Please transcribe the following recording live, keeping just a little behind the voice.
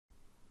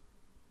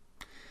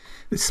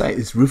This site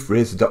is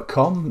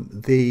roofrazor.com.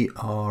 They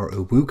are a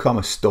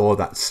WooCommerce store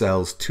that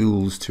sells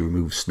tools to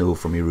remove snow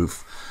from your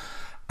roof.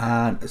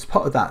 And as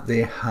part of that,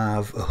 they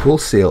have a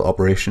wholesale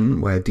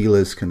operation where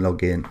dealers can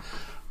log in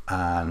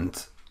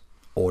and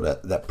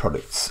order their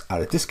products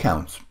at a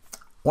discount.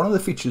 One of the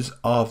features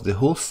of the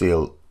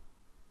wholesale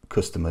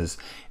customers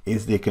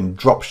is they can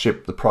drop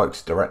ship the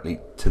products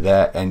directly to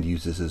their end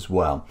users as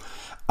well.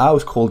 I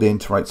was called in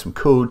to write some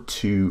code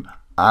to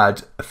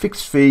add a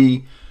fixed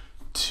fee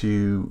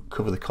to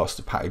cover the cost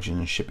of packaging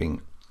and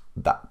shipping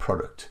that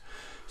product.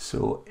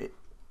 So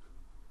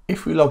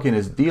if we log in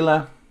as a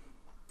dealer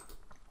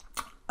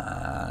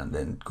and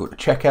then go to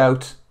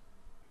checkout,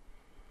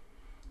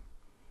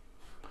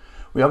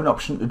 we have an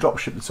option to drop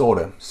ship this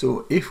order.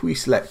 So if we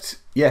select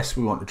yes,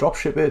 we want to drop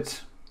ship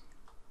it,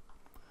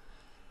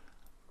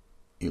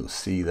 you'll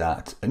see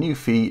that a new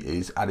fee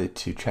is added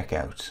to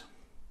checkout.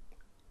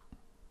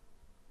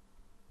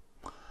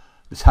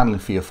 This handling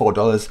fee of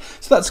 $4.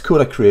 So that's the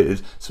code I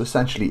created. So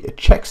essentially it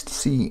checks to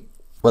see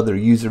whether a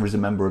user is a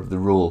member of the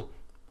role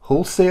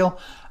wholesale,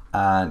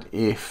 and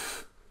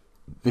if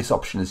this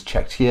option is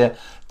checked here,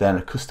 then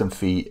a custom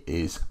fee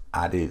is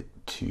added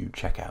to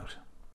checkout.